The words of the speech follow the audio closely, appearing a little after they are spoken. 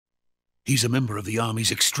He's a member of the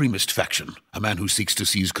Army's extremist faction, a man who seeks to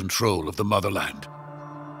seize control of the motherland.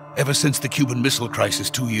 Ever since the Cuban Missile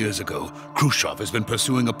Crisis 2 years ago, Khrushchev has been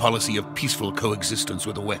pursuing a policy of peaceful coexistence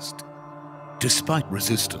with the West. Despite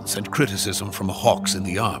resistance and criticism from hawks in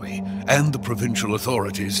the army and the provincial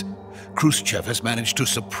authorities, Khrushchev has managed to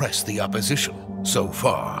suppress the opposition so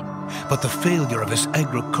far. But the failure of his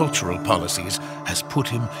agricultural policies has put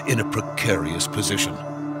him in a precarious position.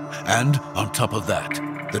 And on top of that,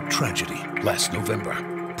 the tragedy last November.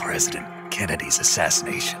 President Kennedy's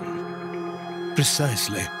assassination.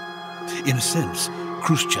 Precisely. In a sense,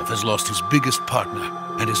 Khrushchev has lost his biggest partner,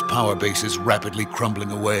 and his power base is rapidly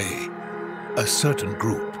crumbling away. A certain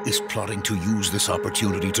group is plotting to use this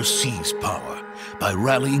opportunity to seize power by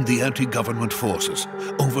rallying the anti-government forces,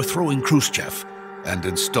 overthrowing Khrushchev, and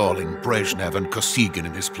installing Brezhnev and Kosygin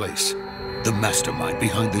in his place. The mastermind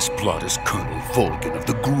behind this plot is Colonel Volgin of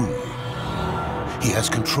the GRU. He has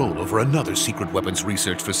control over another secret weapons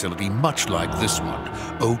research facility much like this one,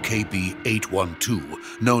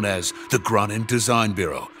 OKB-812, known as the Granin Design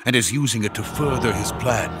Bureau, and is using it to further his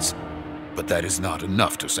plans. But that is not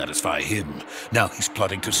enough to satisfy him. Now he's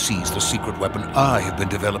plotting to seize the secret weapon I have been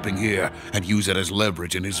developing here and use it as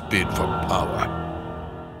leverage in his bid for power.